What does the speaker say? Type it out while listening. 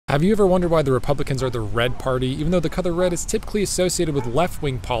Have you ever wondered why the Republicans are the red party, even though the color red is typically associated with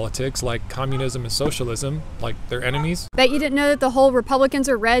left-wing politics like communism and socialism, like their enemies? Bet you didn't know that the whole Republicans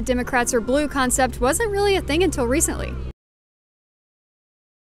are red, Democrats are blue concept wasn't really a thing until recently.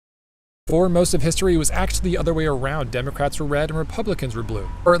 For most of history, it was actually the other way around. Democrats were red and Republicans were blue.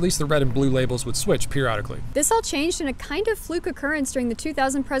 Or at least the red and blue labels would switch periodically. This all changed in a kind of fluke occurrence during the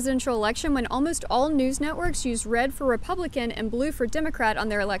 2000 presidential election when almost all news networks used red for Republican and blue for Democrat on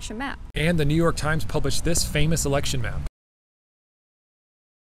their election map. And the New York Times published this famous election map.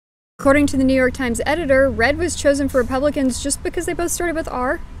 According to the New York Times editor, red was chosen for Republicans just because they both started with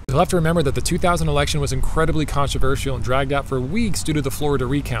R. You'll have to remember that the 2000 election was incredibly controversial and dragged out for weeks due to the Florida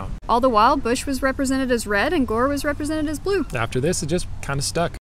recount. All the while, Bush was represented as red and Gore was represented as blue. After this, it just kind of stuck.